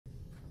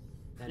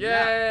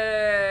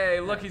Yay!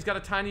 Look, he's got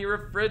a tiny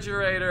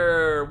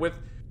refrigerator with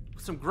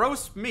some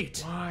gross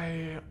meat.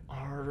 Why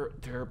are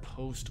there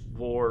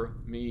post-war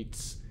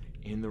meats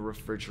in the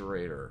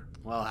refrigerator?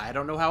 Well, I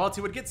don't know how else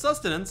he would get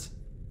sustenance.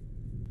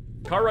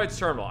 Cartwright's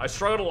terminal. I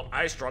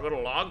struggled a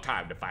long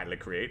time to finally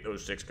create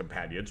those 6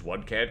 companions.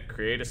 One can't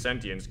create a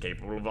sentience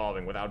capable of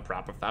evolving without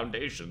proper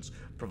foundations.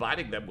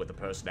 Providing them with a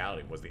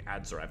personality was the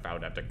answer I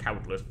found after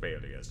countless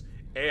failures.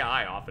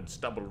 AI often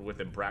stumbled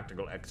with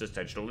impractical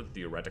existential and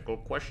theoretical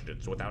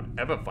questions without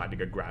ever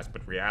finding a grasp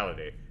at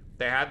reality.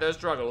 They had their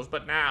struggles,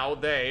 but now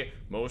they,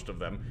 most of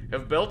them,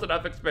 have built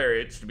enough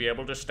experience to be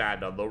able to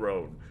stand on their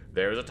own.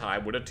 There is a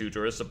time when a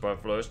tutor is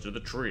superfluous to the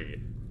tree.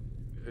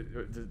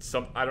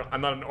 I'm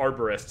not an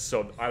arborist,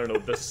 so I don't know,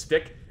 the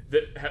stick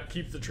that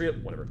keeps the tree,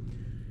 whatever.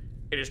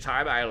 It is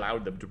time I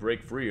allowed them to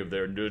break free of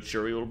their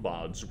nurtural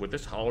bonds. With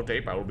this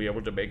holotape, I will be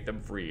able to make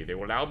them free. They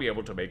will now be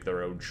able to make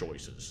their own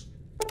choices.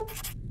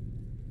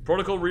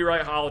 Protocol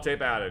rewrite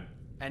holotape added.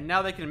 And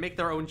now they can make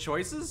their own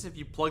choices if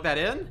you plug that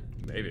in?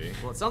 Maybe.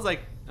 Well, it sounds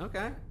like,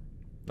 okay.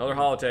 Another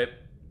holotape.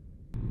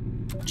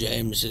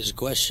 James is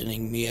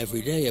questioning me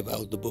every day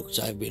about the books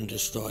I've been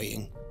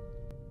destroying.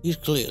 He's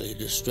clearly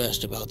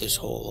distressed about this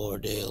whole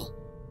ordeal.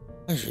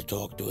 I should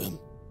talk to him,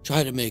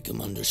 try to make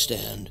him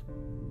understand.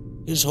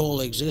 His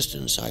whole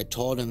existence, I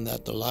taught him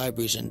that the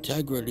library's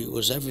integrity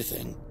was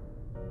everything.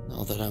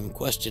 Now that I'm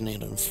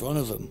questioning it in front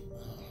of him,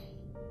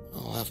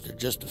 I'll have to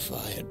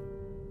justify it.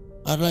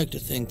 I'd like to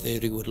think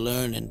that he would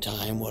learn in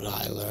time what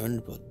I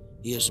learned, but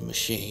he is a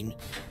machine,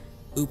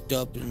 cooped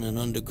up in an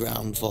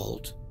underground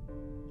vault.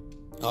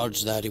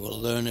 Odds that he will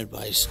learn it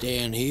by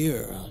staying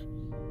here are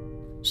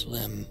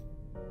slim.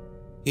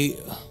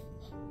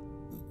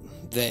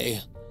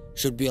 They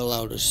should be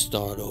allowed to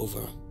start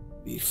over,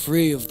 be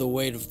free of the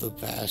weight of the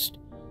past.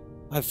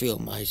 I feel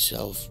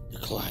myself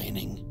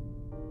declining.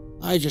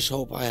 I just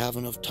hope I have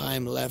enough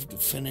time left to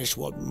finish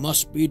what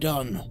must be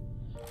done.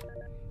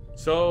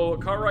 So,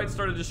 Cartwright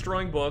started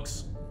destroying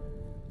books,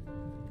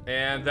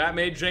 and that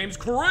made James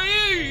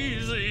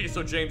crazy!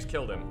 So James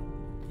killed him.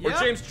 Or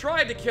James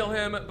tried to kill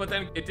him, but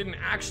then it didn't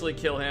actually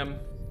kill him,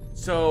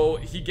 so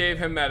he gave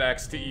him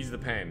Med-X to ease the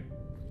pain.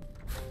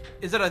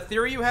 Is that a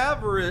theory you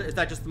have, or is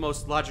that just the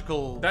most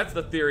logical? That's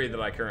the theory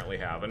that I currently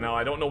have, and now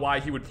I don't know why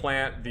he would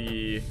plant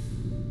the...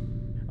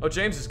 Oh,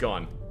 James is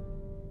gone.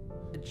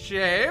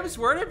 James,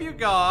 where have you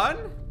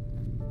gone?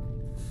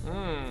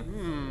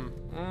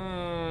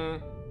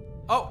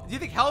 Oh, do you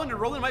think Helen and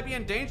Roland might be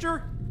in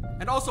danger?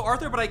 And also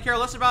Arthur, but I care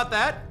less about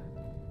that.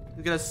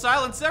 He's gonna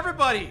silence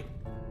everybody.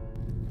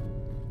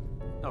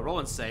 Oh,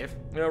 Roland's safe.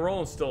 Yeah,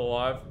 Roland's still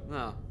alive.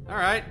 Oh,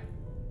 alright.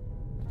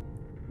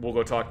 We'll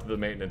go talk to the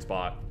maintenance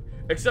bot.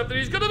 Except that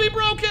he's gonna be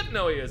broken!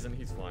 No, he isn't.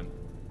 He's fine.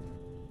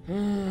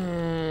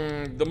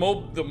 The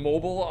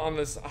mobile on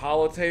this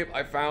holotape,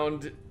 I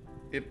found...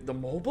 The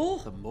mobile?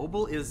 The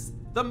mobile is...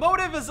 The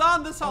motive is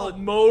on this holotape. Oh,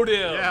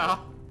 motive! Yeah.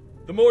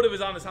 The motive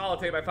is on this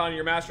holotape I found in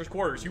your master's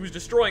quarters. He was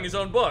destroying his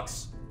own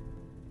books.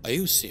 Are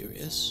you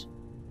serious?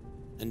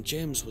 And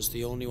James was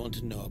the only one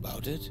to know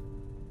about it?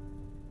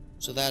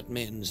 So that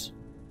means...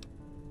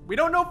 We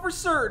don't know for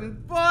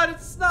certain, but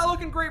it's not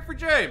looking great for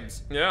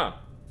James. Yeah.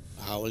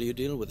 How will you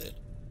deal with it?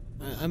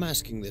 I'm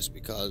asking this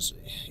because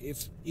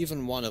if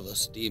even one of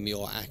us deem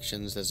your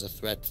actions as a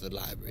threat to the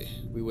library,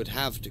 we would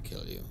have to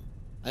kill you.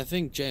 I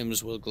think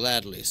James will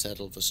gladly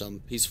settle for some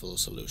peaceful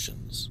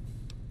solutions.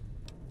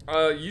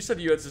 You said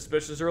you had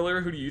suspicions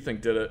earlier. Who do you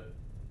think did it?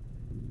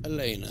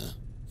 Elena,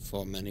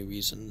 for many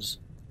reasons.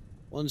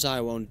 Ones I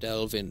won't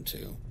delve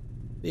into.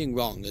 Being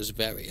wrong is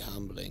very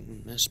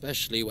humbling,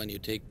 especially when you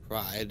take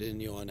pride in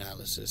your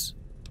analysis.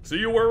 So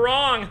you were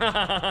wrong!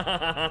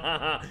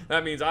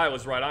 That means I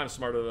was right. I'm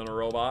smarter than a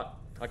robot.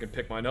 I can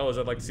pick my nose.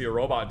 I'd like to see a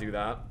robot do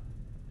that.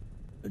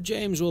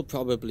 James will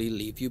probably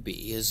leave you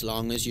be as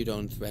long as you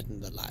don't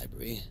threaten the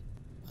library.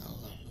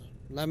 Well,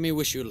 let me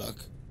wish you luck.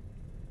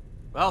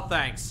 Well,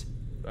 thanks.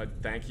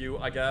 Thank you,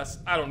 I guess.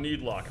 I don't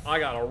need luck. I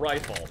got a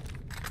rifle.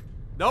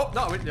 Nope,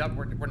 no,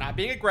 we're not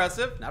being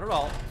aggressive. Not at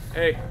all.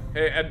 Hey,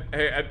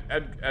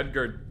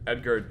 Edgar.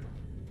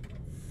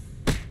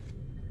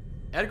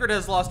 Edgar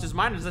has lost his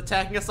mind and is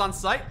attacking us on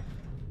sight.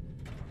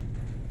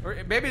 Or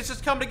maybe it's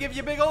just come to give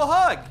you a big old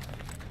hug.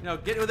 You know,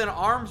 get within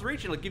arm's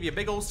reach and it'll give you a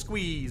big old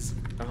squeeze.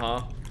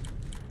 Uh-huh.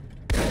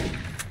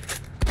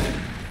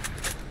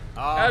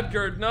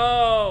 Edgar,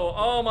 no!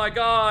 Oh my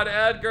god,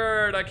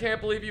 Edgar, I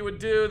can't believe you would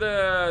do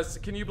this.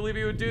 Can you believe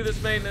you would do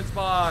this, maintenance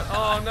bot?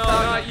 Oh no,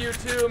 not you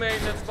too,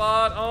 maintenance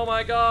bot. Oh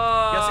my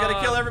god. Guess I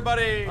gotta kill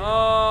everybody.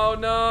 Oh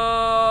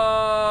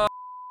no.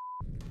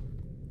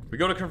 We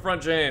go to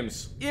confront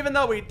James. Even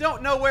though we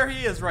don't know where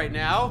he is right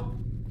now.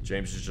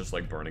 James is just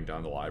like burning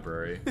down the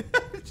library.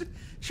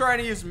 Trying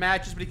to use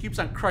matches, but he keeps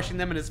on crushing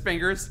them in his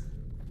fingers.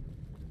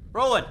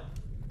 Roland.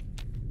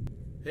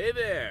 Hey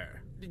there.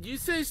 Did you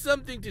say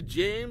something to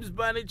James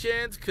by any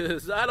chance?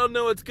 Cause I don't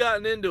know what's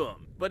gotten into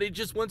him, but he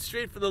just went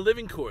straight for the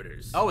living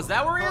quarters. Oh, is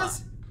that where he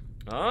is?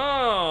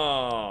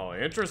 Oh,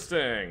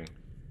 interesting.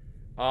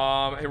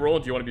 Hey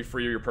Roland, do you want to be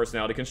free of your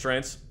personality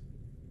constraints?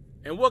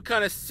 And what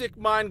kind of sick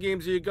mind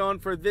games are you going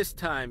for this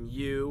time,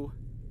 you?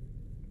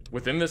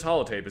 Within this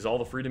holotape is all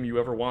the freedom you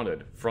ever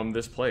wanted, from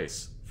this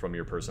place, from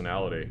your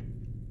personality.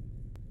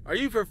 Are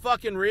you for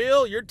fucking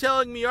real? You're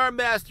telling me our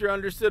master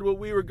understood what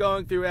we were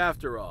going through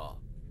after all.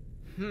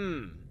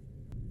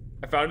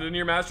 I found it in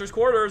your master's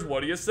quarters,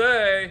 what do you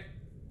say?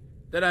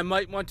 That I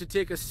might want to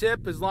take a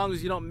sip as long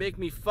as you don't make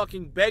me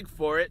fucking beg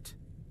for it.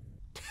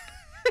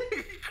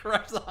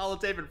 Crush the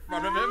holotape in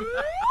front of him.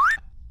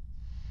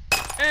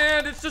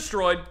 And it's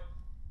destroyed.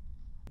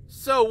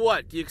 So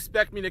what, do you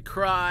expect me to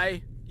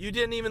cry? You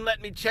didn't even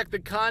let me check the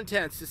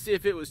contents to see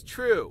if it was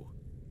true.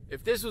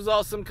 If this was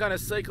all some kind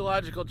of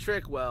psychological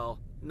trick, well,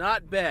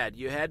 not bad,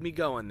 you had me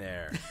going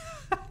there.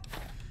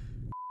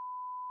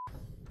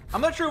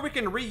 I'm not sure we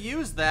can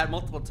reuse that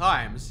multiple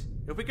times.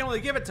 If we can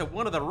only give it to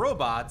one of the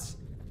robots,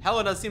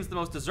 Helena seems the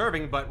most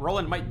deserving, but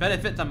Roland might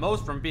benefit the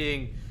most from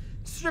being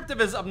stripped of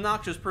his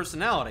obnoxious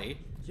personality.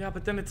 Yeah,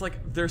 but then it's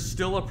like, they're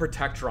still a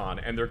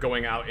Protectron, and they're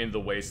going out in the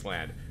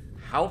wasteland.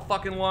 How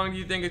fucking long do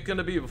you think it's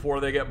gonna be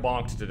before they get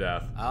bonked to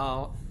death?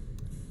 Oh.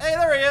 Hey,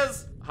 there he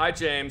is! Hi,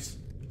 James.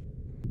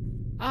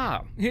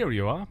 Ah, here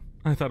you are.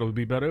 I thought it would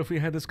be better if we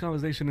had this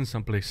conversation in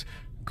someplace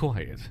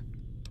quiet.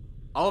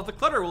 All of the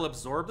clutter will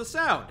absorb the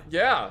sound.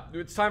 Yeah,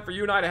 it's time for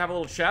you and I to have a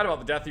little chat about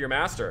the death of your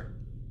master.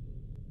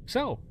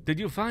 So, did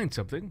you find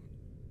something?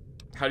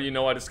 How do you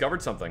know I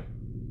discovered something?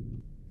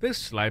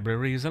 This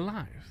library is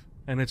alive,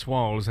 and its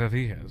walls have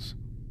ears.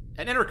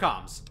 And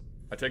intercoms.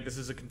 I take this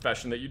as a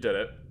confession that you did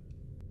it.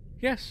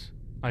 Yes,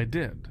 I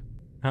did.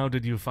 How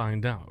did you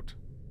find out?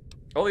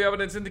 All the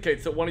evidence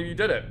indicates that one of you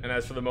did it, and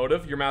as for the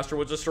motive, your master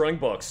was destroying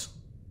books.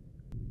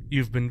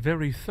 You've been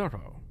very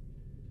thorough.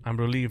 I'm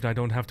relieved I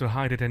don't have to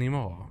hide it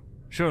anymore.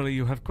 Surely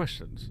you have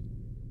questions.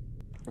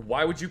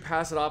 Why would you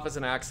pass it off as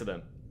an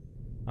accident?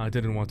 I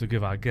didn't want to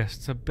give our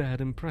guests a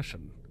bad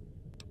impression.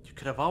 You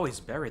could have always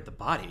buried the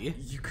body.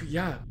 You could,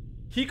 yeah.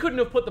 He couldn't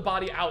have put the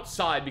body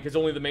outside because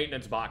only the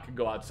maintenance bot could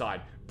go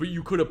outside, but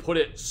you could have put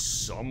it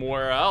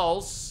somewhere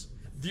else.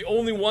 The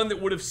only one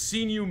that would have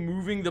seen you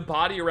moving the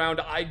body around,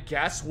 I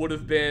guess, would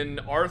have been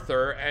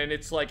Arthur, and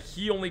it's like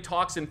he only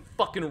talks in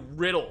fucking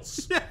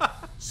riddles. Yeah.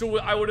 So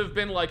I would have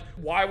been like,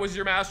 why was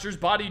your master's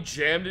body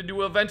jammed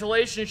into a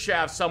ventilation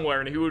shaft somewhere?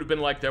 And he would have been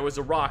like, there was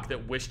a rock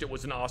that wished it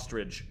was an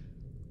ostrich.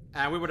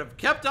 And we would have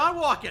kept on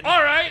walking.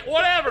 All right,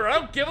 whatever, I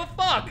don't give a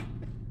fuck.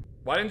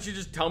 Why didn't you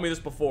just tell me this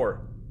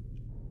before?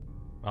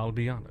 I'll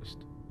be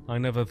honest. I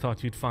never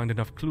thought you'd find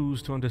enough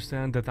clues to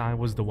understand that I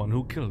was the one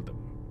who killed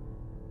them.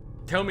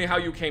 Tell me how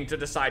you came to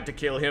decide to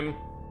kill him.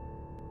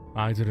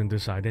 I didn't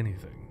decide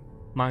anything.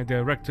 My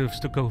directives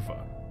took over.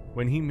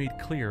 When he made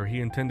clear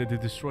he intended to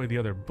destroy the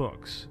other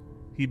books,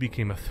 he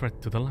became a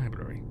threat to the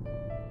library.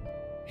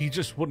 He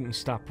just wouldn't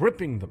stop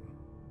ripping them.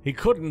 He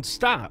couldn't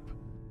stop.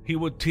 He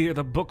would tear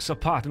the books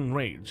apart in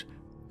rage,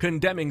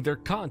 condemning their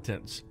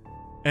contents.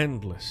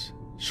 Endless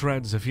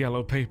shreds of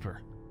yellow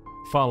paper,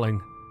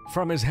 falling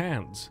from his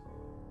hands,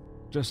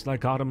 just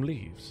like autumn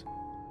leaves.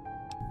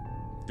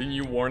 Didn't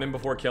you warn him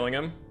before killing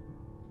him?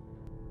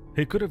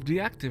 He could have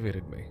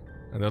deactivated me,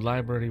 and the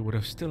library would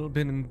have still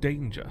been in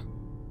danger.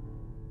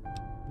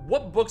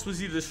 What books was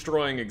he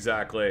destroying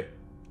exactly?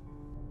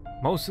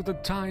 Most of the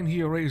time, he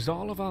erased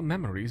all of our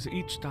memories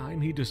each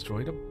time he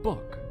destroyed a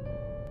book.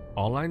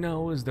 All I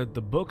know is that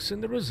the books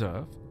in the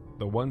reserve,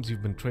 the ones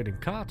you've been trading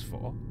cards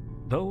for,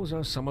 those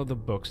are some of the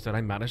books that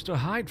I managed to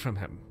hide from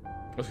him.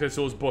 Okay,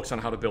 so those books on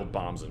how to build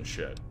bombs and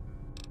shit.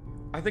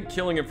 I think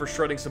killing him for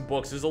shredding some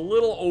books is a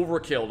little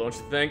overkill, don't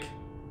you think?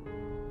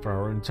 For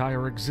our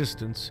entire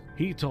existence,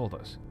 he told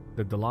us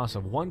that the loss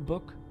of one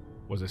book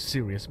was a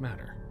serious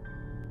matter.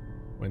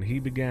 When he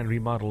began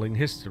remodeling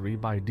history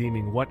by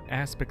deeming what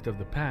aspect of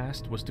the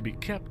past was to be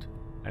kept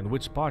and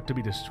which part to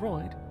be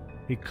destroyed,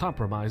 he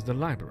compromised the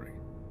library.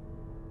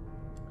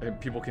 And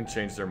people can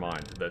change their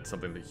mind. That's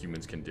something that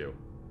humans can do.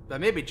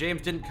 But maybe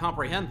James didn't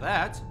comprehend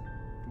that.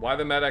 Why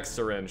the Med-X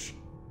syringe?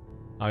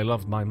 I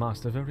loved my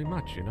master very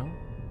much, you know?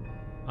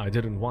 I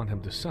didn't want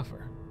him to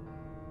suffer.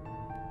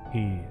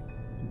 He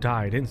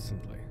died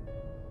instantly.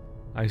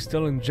 I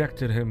still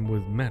injected him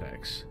with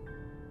Med-X,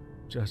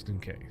 just in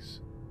case.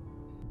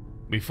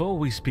 Before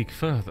we speak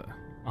further,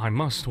 I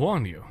must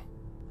warn you.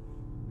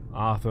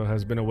 Arthur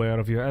has been aware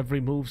of your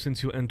every move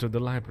since you entered the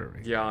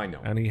library. Yeah, I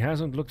know. And he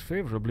hasn't looked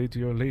favorably to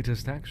your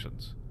latest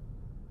actions.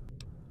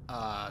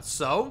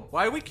 So?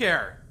 Why do we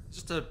care?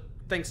 Just a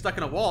thing stuck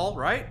in a wall,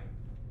 right?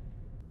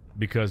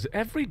 Because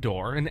every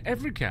door and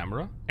every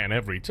camera and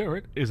every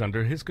turret is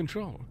under his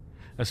control.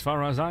 As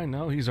far as I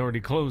know, he's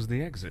already closed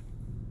the exit.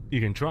 You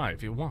can try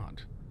if you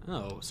want.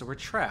 Oh, so we're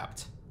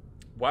trapped.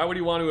 Why would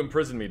he want to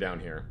imprison me down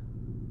here?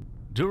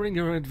 During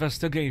your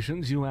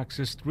investigations, you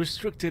accessed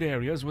restricted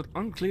areas with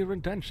unclear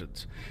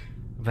intentions.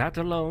 That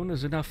alone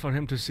is enough for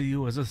him to see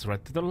you as a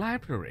threat to the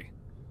library.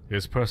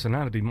 His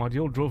personality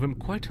module drove him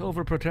quite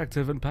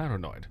overprotective and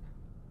paranoid.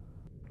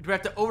 Do we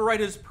have to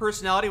override his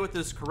personality with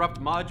this corrupt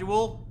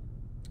module?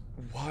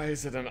 Why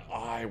is it an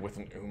I with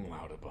an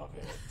umlaut above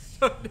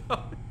it?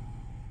 No.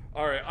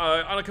 Alright,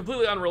 on a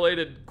completely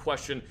unrelated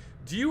question,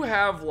 do you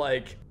have,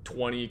 like,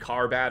 20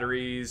 car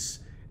batteries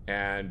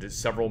and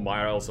several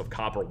miles of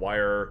copper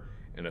wire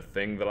and a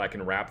thing that I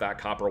can wrap that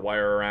copper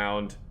wire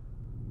around.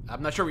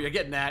 I'm not sure what you're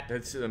getting at.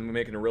 I'm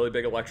making a really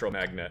big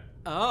electromagnet.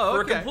 Oh,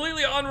 okay. For a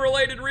completely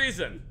unrelated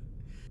reason.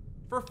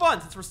 For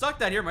fun, since we're stuck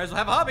down here, might as well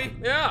have a hobby.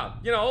 Yeah,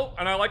 you know,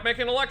 and I like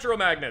making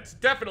electromagnets.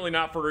 Definitely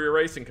not for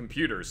erasing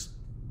computers.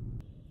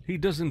 He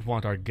doesn't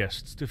want our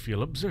guests to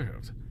feel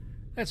observed.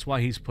 That's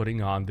why he's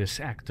putting on this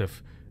act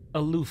of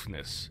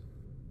aloofness.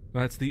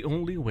 That's the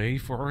only way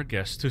for our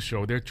guests to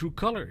show their true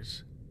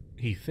colors,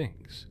 he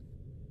thinks.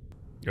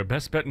 Your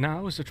best bet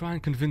now is to try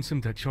and convince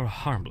him that you're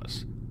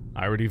harmless.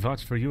 I already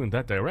vouched for you in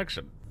that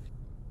direction.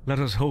 Let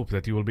us hope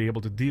that you will be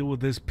able to deal with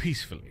this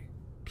peacefully.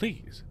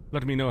 Please,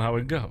 let me know how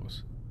it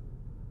goes.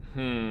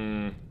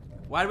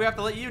 Why do we have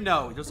to let you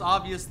know? There's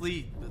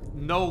obviously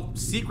no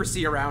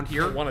secrecy around I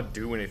here. don't want to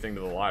do anything to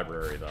the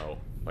library, though.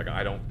 Like,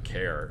 I don't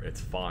care. It's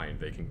fine.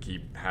 They can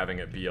keep having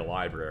it be a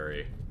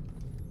library.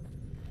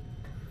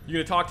 You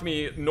gonna talk to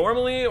me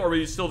normally, or are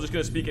you still just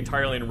gonna speak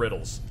entirely in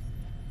riddles?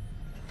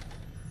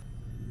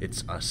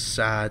 It's a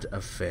sad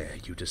affair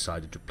you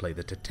decided to play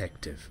the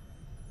detective.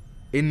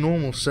 In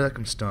normal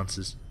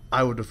circumstances,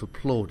 I would have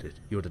applauded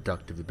your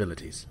deductive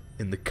abilities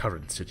in the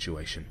current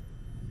situation.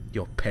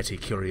 Your petty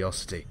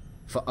curiosity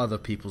for other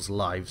people's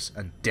lives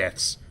and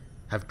deaths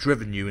have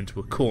driven you into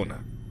a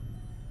corner.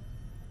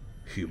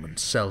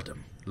 Humans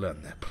seldom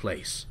learn their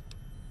place.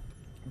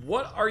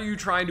 What are you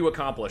trying to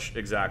accomplish,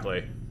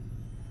 exactly?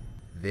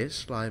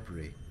 This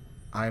library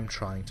I am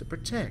trying to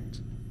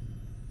protect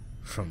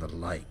from the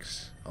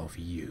likes of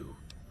you.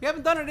 We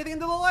haven't done anything to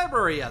the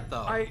library yet,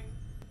 though.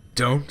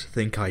 Don't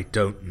think I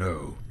don't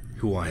know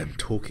who I am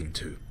talking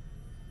to.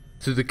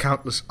 Through the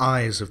countless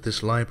eyes of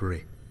this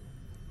library,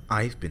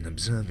 I've been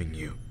observing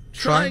you,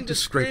 trying to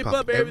scrape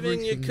up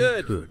everything you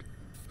could.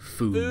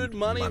 Food,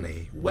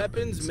 money,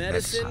 weapons,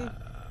 medicine.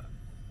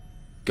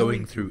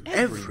 Going through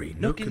every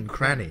nook and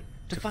cranny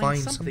to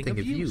find something of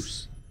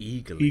use.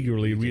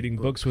 Eagerly reading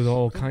books with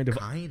all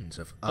kinds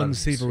of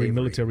unsavory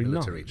military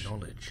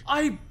knowledge.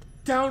 I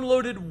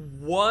downloaded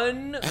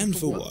one... And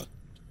for what?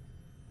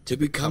 To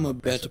become a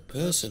better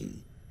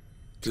person.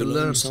 To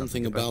learn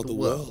something about the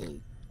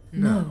world.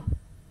 No.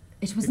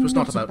 It was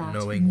not about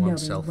knowing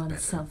oneself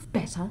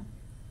better.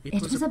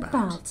 It was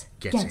about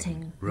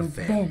getting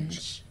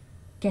revenge.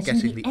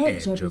 Getting the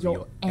edge over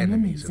your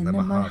enemies in the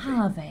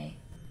Mojave.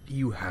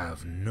 You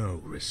have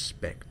no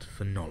respect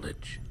for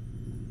knowledge.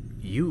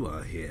 You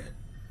are here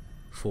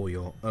for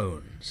your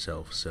own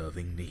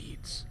self-serving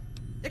needs.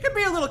 It could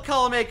be a little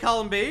column A,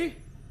 column B.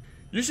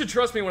 You should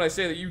trust me when I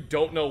say that you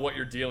don't know what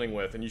you're dealing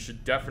with, and you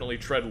should definitely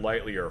tread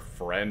lightly, or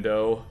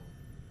friendo.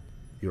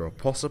 You're a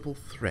possible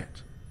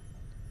threat,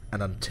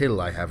 and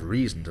until I have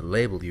reason to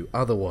label you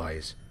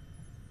otherwise,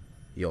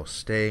 you're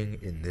staying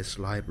in this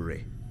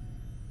library,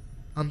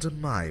 under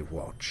my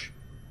watch.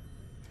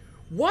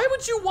 Why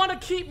would you want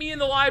to keep me in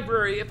the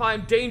library if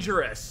I'm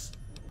dangerous?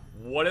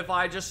 What if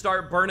I just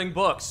start burning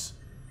books?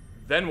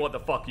 Then what the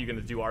fuck are you gonna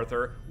do,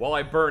 Arthur? While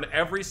I burn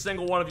every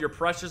single one of your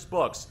precious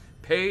books,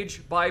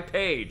 page by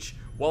page,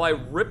 while I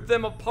rip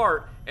them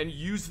apart and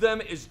use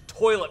them as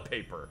toilet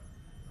paper.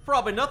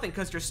 Probably nothing,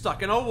 because you're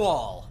stuck in a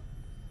wall.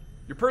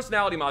 Your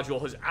personality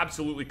module has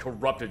absolutely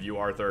corrupted you,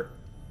 Arthur.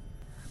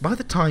 By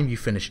the time you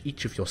finish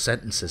each of your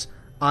sentences,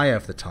 I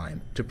have the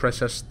time to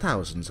process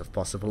thousands of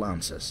possible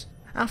answers.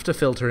 After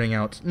filtering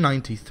out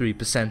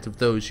 93% of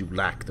those you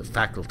lack the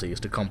faculties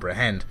to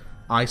comprehend,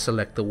 I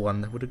select the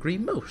one that would agree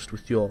most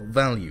with your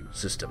value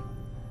system,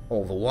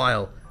 all the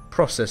while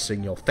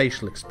processing your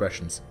facial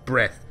expressions,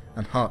 breath,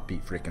 and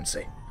heartbeat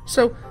frequency.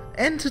 So,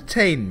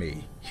 entertain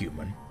me,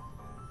 human.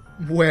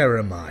 Where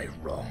am I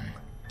wrong?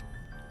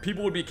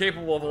 People would be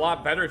capable of a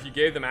lot better if you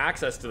gave them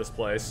access to this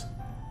place.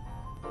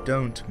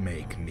 Don't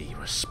make me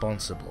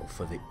responsible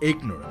for the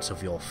ignorance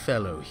of your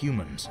fellow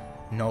humans.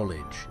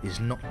 Knowledge is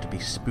not to be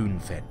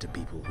spoon-fed to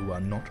people who are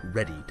not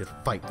ready to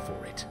fight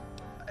for it.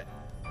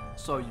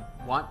 So you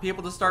want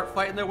people to start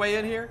fighting their way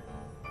in here?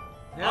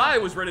 Yeah. I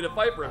was ready to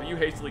fight for it, but you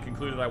hastily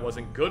concluded I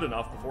wasn't good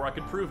enough before I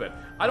could prove it.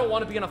 I don't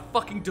want to be on a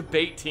fucking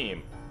debate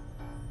team.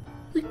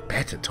 We'd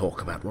better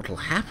talk about what'll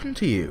happen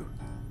to you.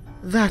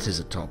 That is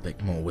a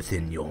topic more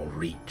within your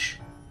reach.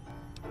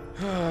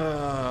 You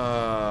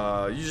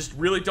just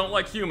really don't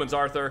like humans,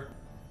 Arthur.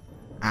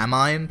 Am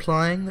I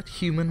implying that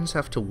humans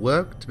have to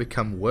work to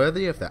become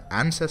worthy of their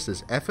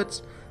ancestors'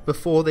 efforts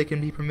before they can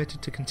be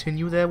permitted to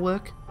continue their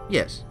work?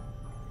 Yes.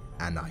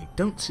 And I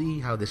don't see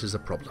how this is a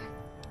problem.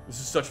 This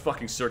is such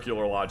fucking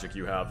circular logic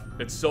you have.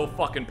 It's so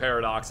fucking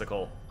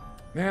paradoxical.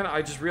 Man,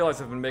 I just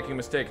realized I've been making a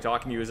mistake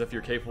talking to you as if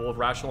you're capable of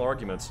rational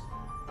arguments.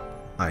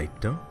 I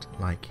don't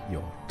like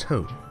your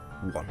tone,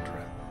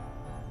 Wanderer.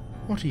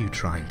 What are you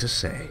trying to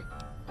say?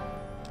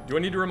 Do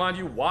I need to remind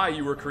you why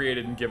you were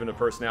created and given a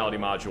personality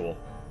module?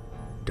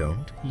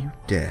 Don't you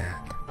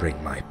dare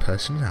bring my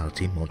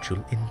personality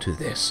module into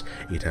this.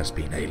 It has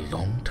been a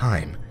long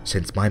time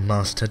since my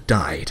master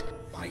died.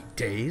 My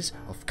days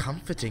of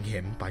comforting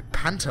him by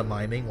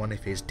pantomiming one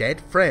of his dead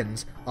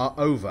friends are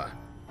over.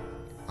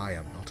 I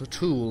am not a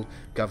tool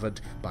governed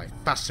by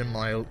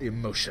facile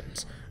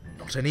emotions.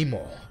 Not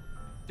anymore.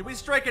 Did we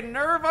strike a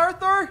nerve,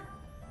 Arthur?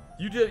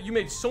 You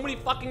made so many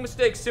fucking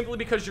mistakes simply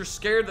because you're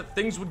scared that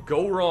things would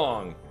go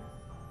wrong.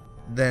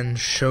 Then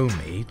show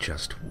me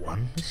just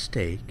one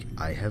mistake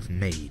I have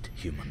made,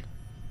 human.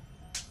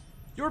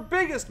 Your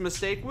biggest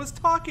mistake was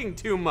talking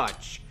too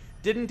much.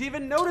 Didn't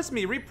even notice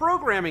me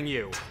reprogramming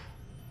you.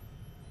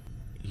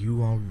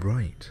 You are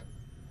right.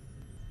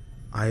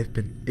 I have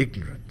been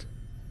ignorant,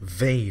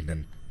 vain,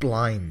 and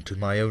blind to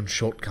my own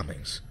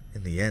shortcomings.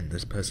 In the end,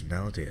 this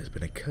personality has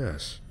been a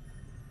curse.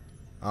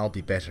 I'll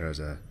be better as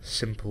a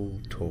simple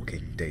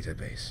talking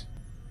database.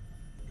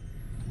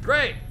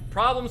 Great!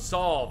 Problem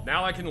solved.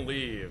 Now I can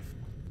leave.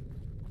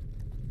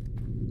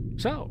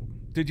 So,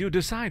 did you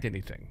decide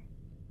anything?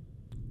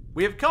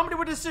 We have come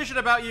to a decision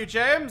about you,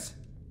 James.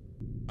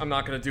 I'm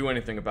not gonna do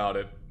anything about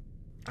it.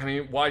 I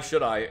mean, why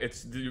should I?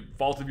 It's the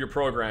fault of your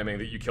programming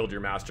that you killed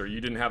your master.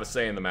 You didn't have a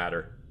say in the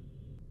matter.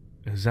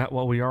 Is that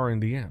what we are in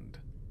the end?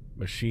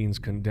 Machines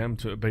condemned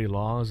to obey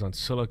laws on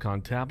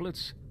silicon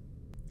tablets?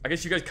 I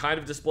guess you guys kind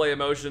of display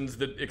emotions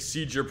that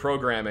exceed your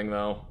programming,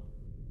 though.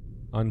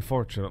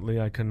 Unfortunately,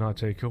 I cannot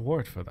take your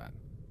word for that.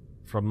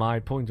 From my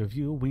point of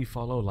view, we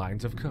follow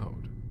lines of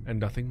code, and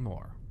nothing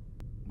more.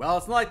 Well,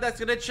 it's not like that's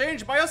gonna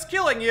change by us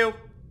killing you.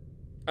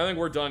 I think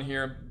we're done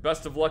here.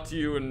 Best of luck to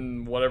you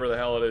and whatever the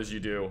hell it is you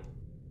do.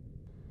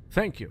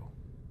 Thank you.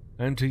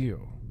 And to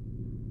you.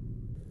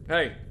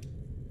 Hey.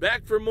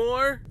 Back for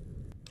more?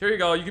 Here you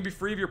go. You can be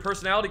free of your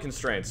personality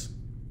constraints.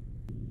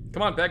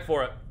 Come on, beg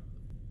for it.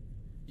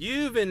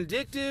 You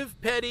vindictive,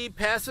 petty,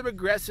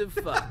 passive-aggressive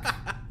fuck.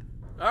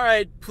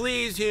 Alright,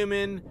 please,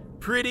 human.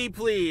 Pretty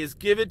please.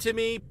 Give it to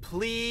me,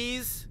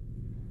 please.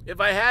 If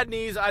I had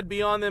knees, I'd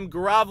be on them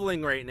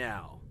groveling right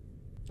now.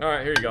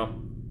 Alright, here you go.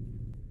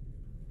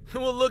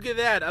 Well, look at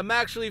that. I'm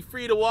actually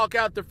free to walk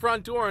out the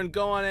front door and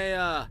go on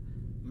a,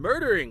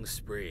 murdering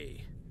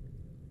spree.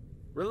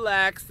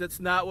 Relax, that's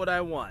not what I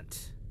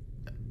want.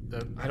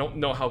 I don't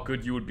know how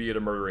good you would be at a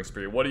murdering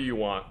spree. What do you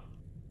want?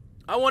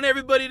 I want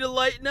everybody to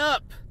lighten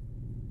up.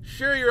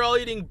 Sure, you're all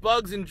eating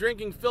bugs and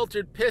drinking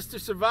filtered piss to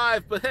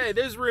survive, but hey,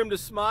 there's room to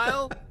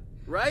smile,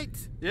 right?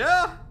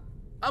 Yeah?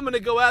 I'm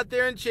gonna go out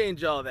there and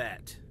change all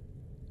that.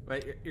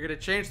 Wait, you're gonna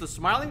change the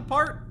smiling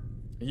part?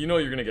 You know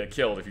you're gonna get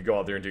killed if you go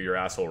out there and do your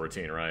asshole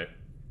routine, right?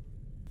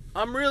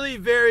 I'm really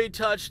very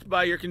touched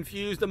by your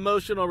confused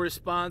emotional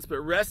response, but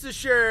rest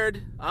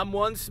assured, I'm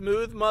one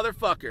smooth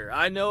motherfucker.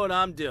 I know what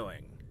I'm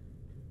doing.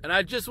 And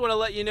I just want to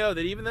let you know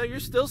that even though you're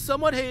still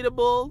somewhat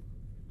hateable,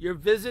 your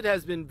visit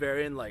has been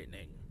very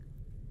enlightening.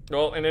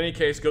 Well, in any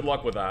case, good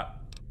luck with that.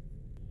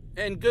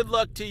 And good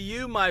luck to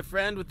you, my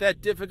friend, with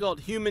that difficult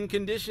human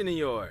condition of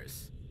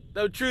yours.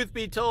 Though truth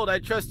be told, I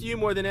trust you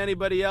more than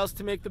anybody else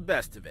to make the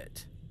best of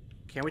it.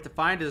 Can't wait to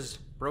find his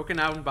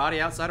broken out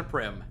body outside of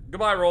Prim.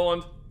 Goodbye,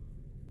 Roland.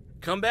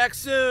 Come back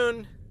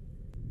soon.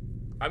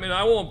 I mean,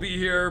 I won't be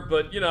here,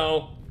 but, you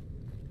know.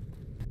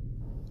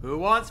 Who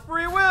wants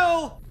free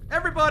will?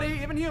 Everybody,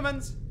 even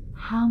humans.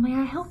 How may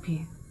I help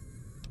you?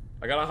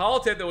 I got a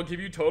holotape that will give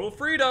you total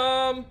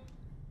freedom.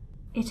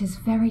 It is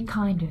very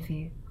kind of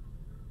you,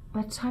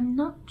 but I'm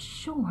not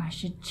sure I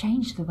should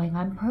change the way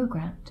I'm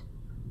programmed.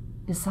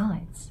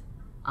 Besides,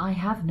 I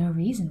have no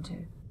reason to.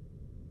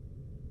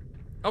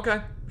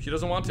 Okay, she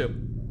doesn't want to.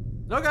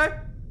 Okay.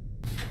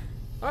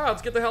 Alright,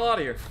 let's get the hell out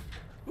of here.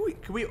 Ooh,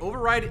 can we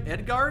override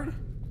Edgard?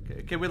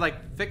 Can we,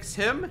 like, fix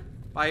him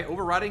by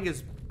overriding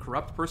his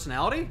corrupt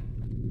personality?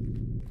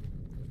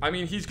 I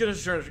mean, he's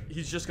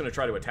just gonna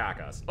try to attack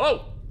us.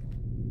 Oh!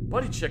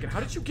 Buddy Chicken, how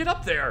did you get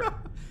up there?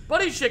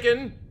 Buddy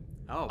Chicken!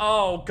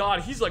 Oh,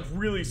 God, he's, like,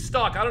 really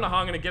stuck. I don't know how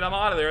I'm gonna get him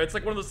out of there. It's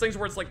like one of those things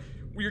where it's like,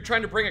 where you're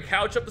trying to bring a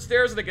couch up the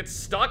stairs and it gets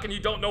stuck and you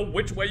don't know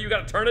which way you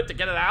gotta turn it to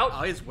get it out.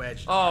 Oh, he's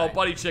wedged. Oh,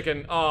 Buddy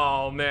Chicken.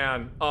 Oh,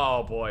 man.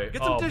 Oh, boy.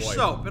 Get some dish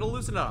soap. It'll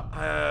loosen up.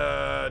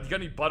 You got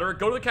any butter?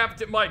 Go to the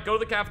cafeteria. Mike, go to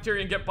the cafeteria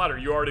and get butter.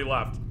 You already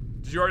left.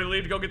 Did you already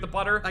leave to go get the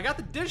butter? I got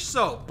the dish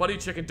soap. Buddy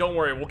Chicken, don't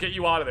worry. We'll get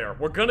you out of there.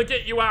 We're gonna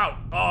get you out.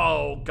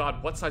 Oh,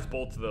 God. What size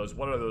bolts are those?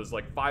 What are those?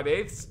 Like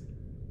 5/8?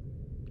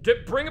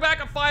 Bring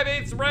back a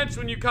 5/8 wrench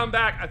when you come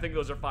back. I think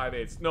those are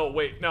 5/8. No,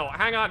 wait. No,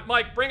 hang on.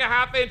 Mike, bring a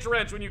 1/2-inch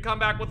wrench when you come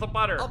back with the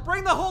butter. I'll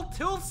bring the whole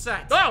tool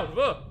set.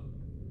 Oh!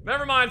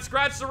 Never mind.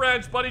 Scratch the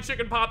wrench. Buddy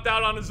Chicken popped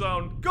out on his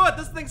own. Good.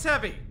 This thing's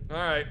heavy. All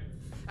right.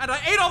 And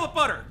I ate all the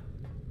butter.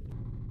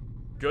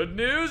 Good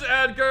news,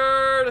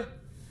 Edgar.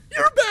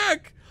 You're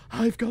back!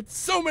 I've got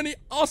so many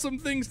awesome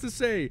things to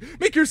say.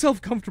 Make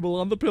yourself comfortable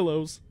on the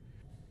pillows.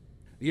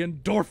 The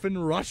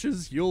endorphin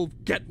rushes you'll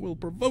get will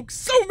provoke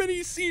so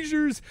many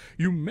seizures,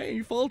 you may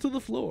fall to the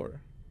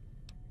floor.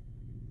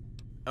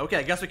 Okay,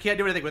 I guess we can't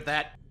do anything with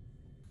that.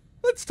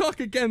 Let's talk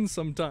again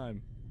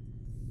sometime.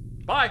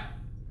 Bye.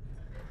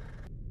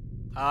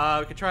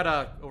 We could try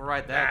to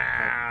override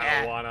that. I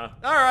don't wanna.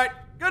 Alright,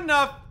 good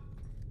enough.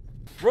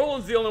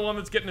 Roland's the only one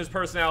that's getting his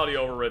personality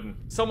overridden.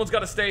 Someone's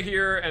gotta stay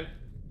here and...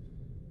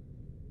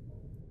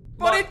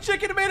 Buddy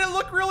Chicken made it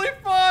look really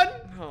fun.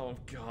 Oh,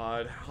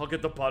 God. I'll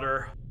get the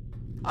butter.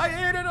 I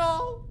ate it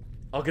all.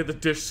 I'll get the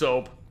dish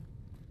soap.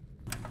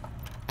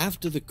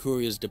 After the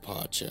courier's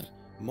departure,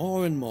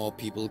 more and more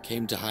people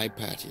came to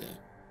Hypatia,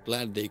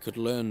 glad they could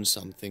learn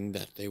something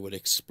that they would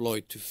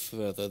exploit to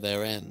further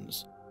their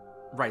ends.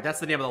 Right, that's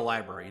the name of the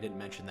library. You didn't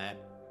mention that.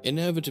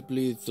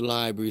 Inevitably, the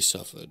library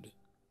suffered.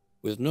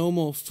 With no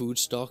more food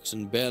stocks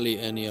and barely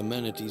any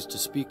amenities to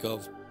speak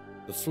of,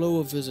 the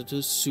flow of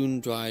visitors soon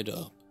dried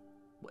up.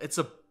 It's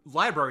a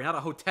library, not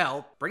a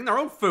hotel. Bring their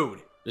own food.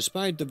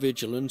 Despite the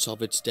vigilance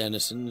of its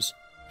denizens,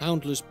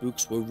 countless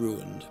books were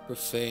ruined,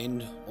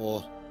 profaned,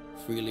 or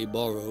freely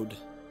borrowed,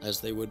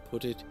 as they would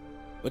put it.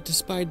 But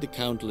despite the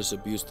countless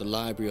abuse the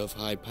library of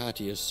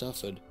Hypatia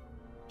suffered,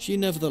 she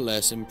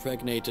nevertheless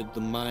impregnated the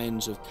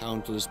minds of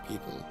countless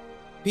people.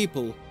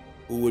 People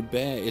who would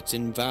bear its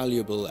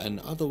invaluable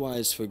and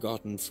otherwise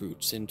forgotten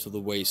fruits into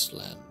the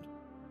wasteland.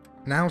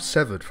 Now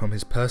severed from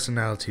his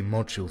personality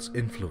module's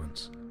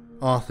influence,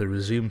 Arthur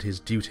resumed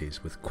his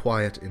duties with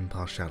quiet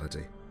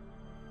impartiality.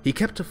 He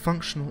kept a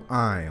functional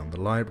eye on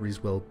the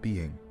library's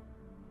well-being,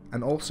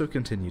 and also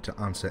continued to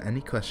answer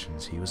any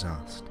questions he was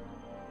asked,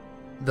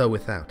 though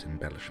without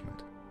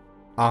embellishment.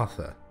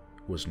 Arthur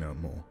was no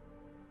more,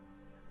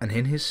 and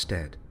in his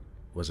stead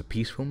was a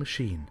peaceful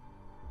machine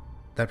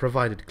that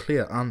provided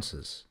clear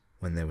answers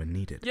when they were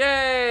needed.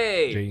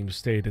 Yay! James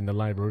stayed in the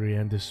library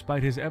and,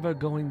 despite his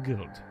ever-going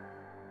guilt,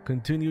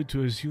 continued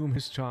to assume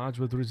his charge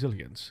with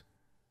resilience.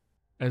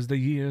 As the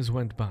years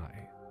went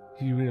by,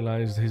 he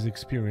realized his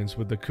experience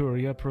with the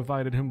courier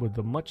provided him with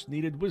the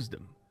much-needed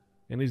wisdom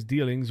in his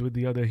dealings with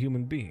the other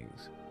human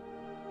beings.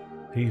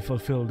 He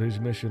fulfilled his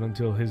mission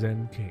until his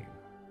end came.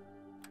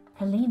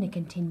 Helena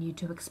continued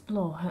to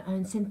explore her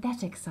own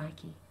synthetic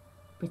psyche,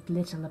 with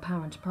little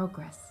apparent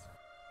progress.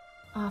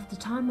 After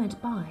time went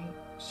by,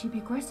 she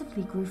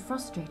progressively grew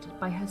frustrated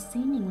by her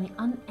seemingly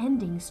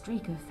unending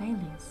streak of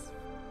failures.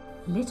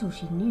 Little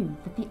she knew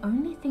that the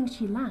only thing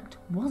she lacked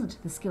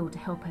wasn't the skill to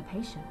help her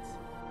patients.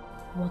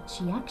 What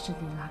she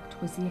actually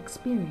lacked was the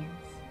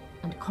experience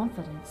and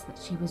confidence that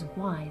she was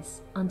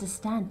wise,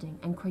 understanding,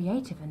 and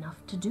creative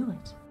enough to do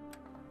it.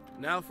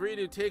 Now free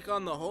to take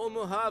on the whole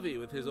Mojave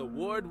with his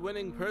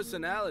award-winning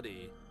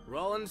personality,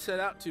 Roland set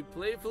out to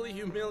playfully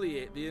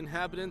humiliate the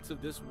inhabitants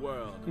of this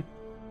world,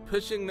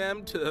 pushing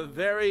them to the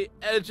very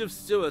edge of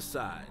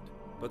suicide,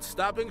 but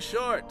stopping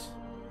short,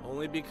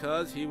 only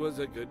because he was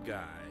a good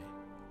guy.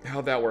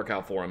 How'd that work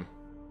out for him?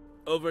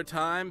 Over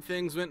time,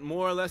 things went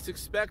more or less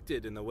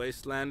expected, and the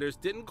Wastelanders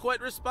didn't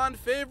quite respond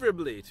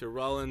favorably to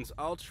Roland's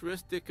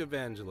altruistic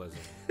evangelism.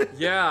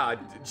 Yeah,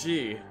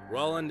 gee.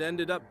 Roland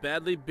ended up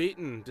badly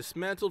beaten,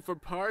 dismantled for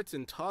parts,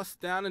 and tossed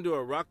down into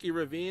a rocky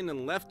ravine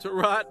and left to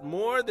rot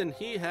more than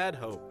he had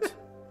hoped.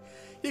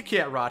 He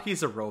can't rot.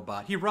 He's a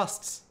robot. He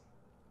rusts.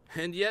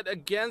 And yet,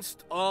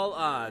 against all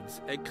odds,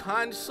 a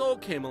kind soul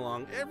came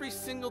along every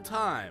single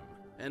time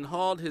and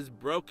hauled his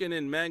broken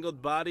and mangled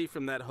body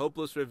from that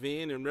hopeless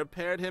ravine and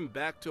repaired him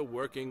back to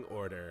working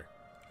order.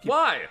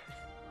 Why?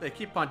 They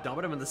keep on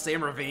dumping him in the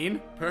same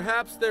ravine?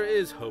 Perhaps there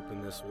is hope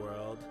in this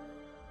world.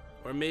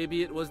 Or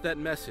maybe it was that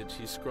message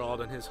he scrawled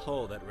on his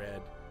hull that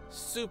read,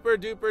 "Super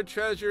duper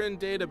treasure in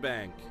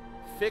databank.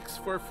 Fix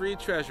for free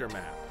treasure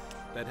map."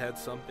 That had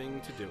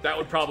something to do with That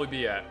would probably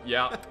be it,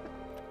 yeah.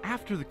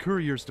 After the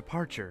courier's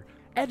departure,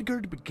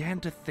 Edgard began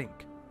to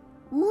think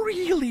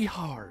really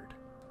hard.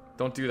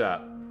 Don't do that.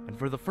 And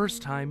for the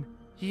first time,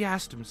 he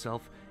asked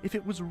himself if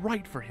it was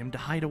right for him to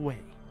hide away.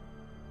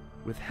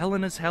 With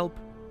Helena's help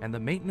and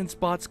the maintenance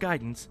bot's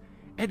guidance,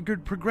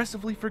 Edgard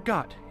progressively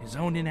forgot his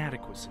own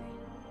inadequacy.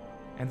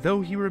 And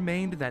though he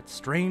remained that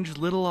strange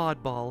little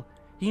oddball,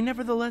 he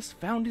nevertheless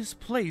found his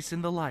place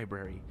in the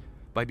library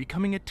by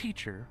becoming a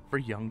teacher for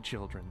young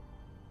children.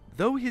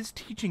 Though his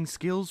teaching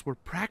skills were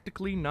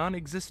practically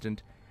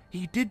non-existent,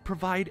 he did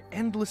provide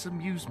endless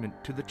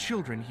amusement to the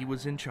children he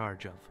was in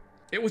charge of.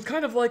 It was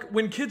kind of like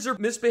when kids are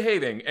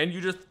misbehaving and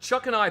you just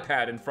chuck an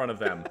iPad in front of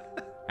them.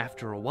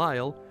 After a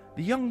while,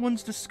 the young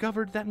ones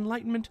discovered that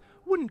enlightenment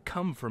wouldn't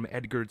come from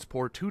Edgard's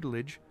poor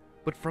tutelage,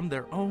 but from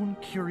their own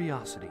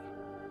curiosity.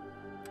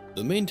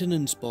 The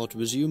maintenance bot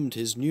resumed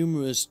his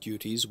numerous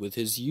duties with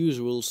his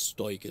usual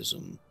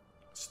stoicism.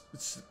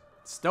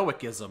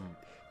 Stoicism.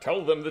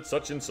 Tell them that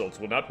such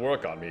insults will not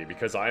work on me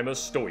because I am a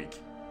stoic.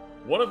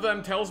 One of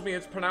them tells me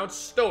it's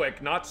pronounced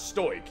stoic, not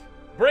stoic.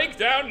 Break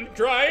down and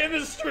cry in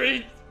the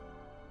street!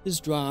 His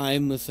dry,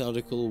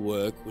 methodical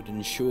work would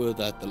ensure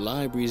that the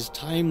library's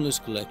timeless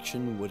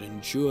collection would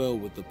endure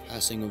with the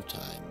passing of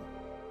time.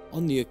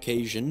 On the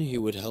occasion, he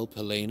would help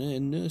Helena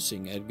in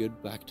nursing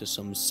Edgard back to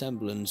some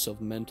semblance of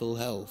mental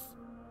health.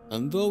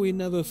 And though he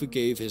never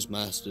forgave his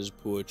master's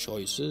poor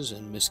choices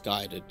and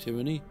misguided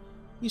tyranny,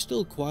 he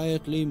still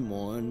quietly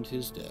mourned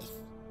his death.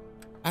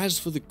 As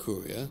for the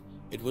courier,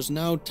 it was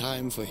now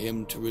time for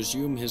him to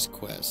resume his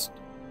quest.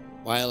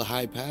 While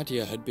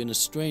Hypatia had been a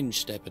strange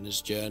step in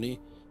his journey,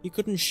 he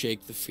couldn't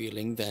shake the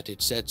feeling that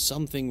it set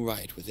something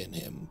right within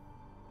him.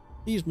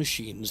 These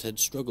machines had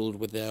struggled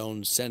with their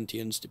own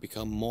sentience to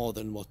become more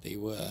than what they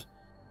were.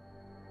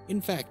 In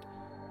fact,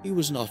 he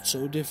was not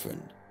so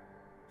different.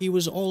 He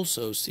was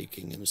also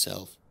seeking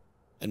himself,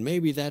 and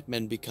maybe that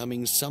meant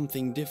becoming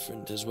something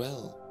different as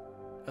well.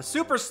 A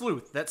super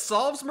sleuth that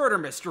solves murder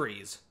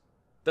mysteries.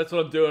 That's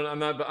what I'm doing. I'm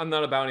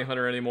not a bounty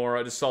hunter anymore.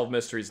 I just solve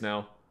mysteries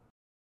now.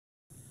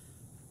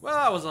 Well,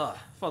 that was a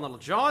fun little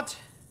jaunt.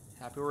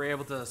 Happy we were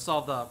able to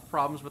solve the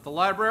problems with the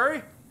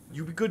library.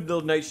 You be good,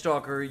 little Night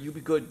Stalker. You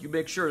be good. You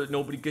make sure that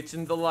nobody gets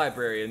into the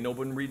library and no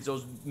one reads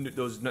those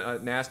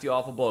nasty,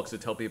 awful books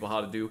that tell people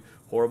how to do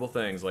horrible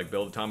things like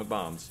build atomic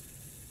bombs.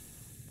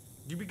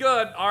 You be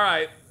good. All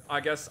right. I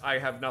guess I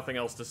have nothing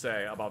else to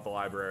say about the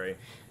library.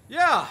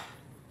 Yeah.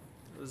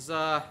 It was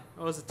a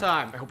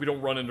time. I hope we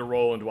don't run into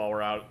Roland while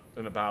we're out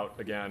and about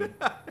again.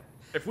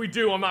 If we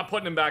do, I'm not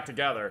putting him back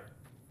together.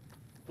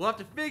 We'll have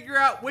to figure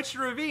out which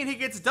ravine he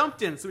gets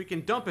dumped in so we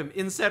can dump him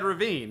in said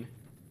ravine.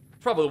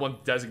 Probably the one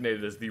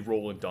designated as the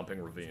Roland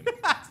dumping ravine.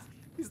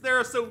 He's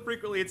there so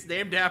frequently it's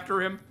named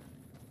after him.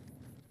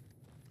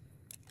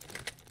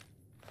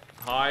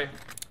 Hi.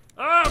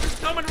 Oh, I'm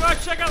just coming to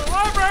check out the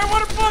library.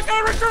 What a book!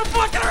 I return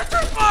book! I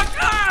return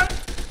book! Ah!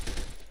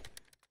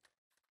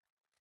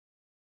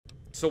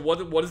 So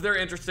what is there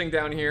interesting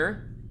down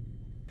here?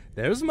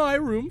 There's my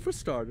room for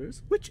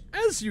starters, which,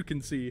 as you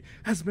can see,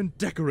 has been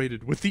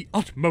decorated with the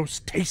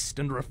utmost taste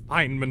and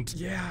refinement.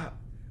 Yeah.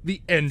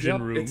 The engine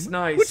Yep, room, it's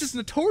nice. which is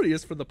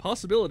notorious for the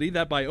possibility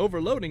that by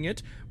overloading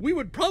it, we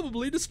would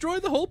probably destroy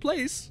the whole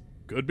place.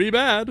 Could be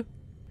bad.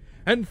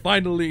 And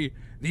finally,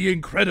 the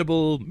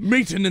incredible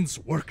maintenance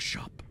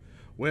workshop,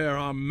 where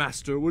our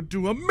master would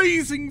do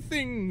amazing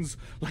things,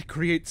 like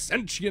create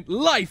sentient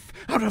life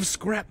out of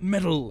scrap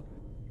metal,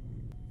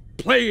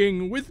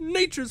 playing with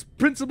nature's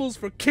principles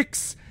for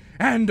kicks,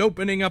 and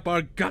opening up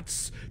our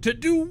guts to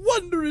do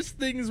wondrous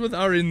things with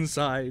our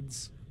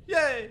insides.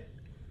 Yay!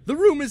 The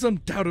room is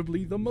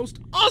undoubtedly the most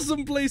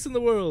awesome place in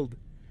the world,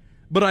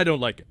 but I don't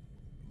like it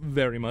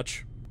very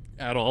much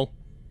at all.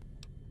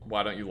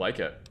 Why don't you like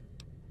it?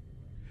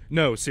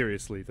 No,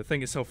 seriously, the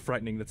thing is so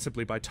frightening that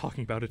simply by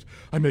talking about it,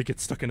 I may get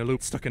stuck in a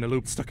loop, stuck in a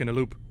loop, stuck in a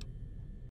loop.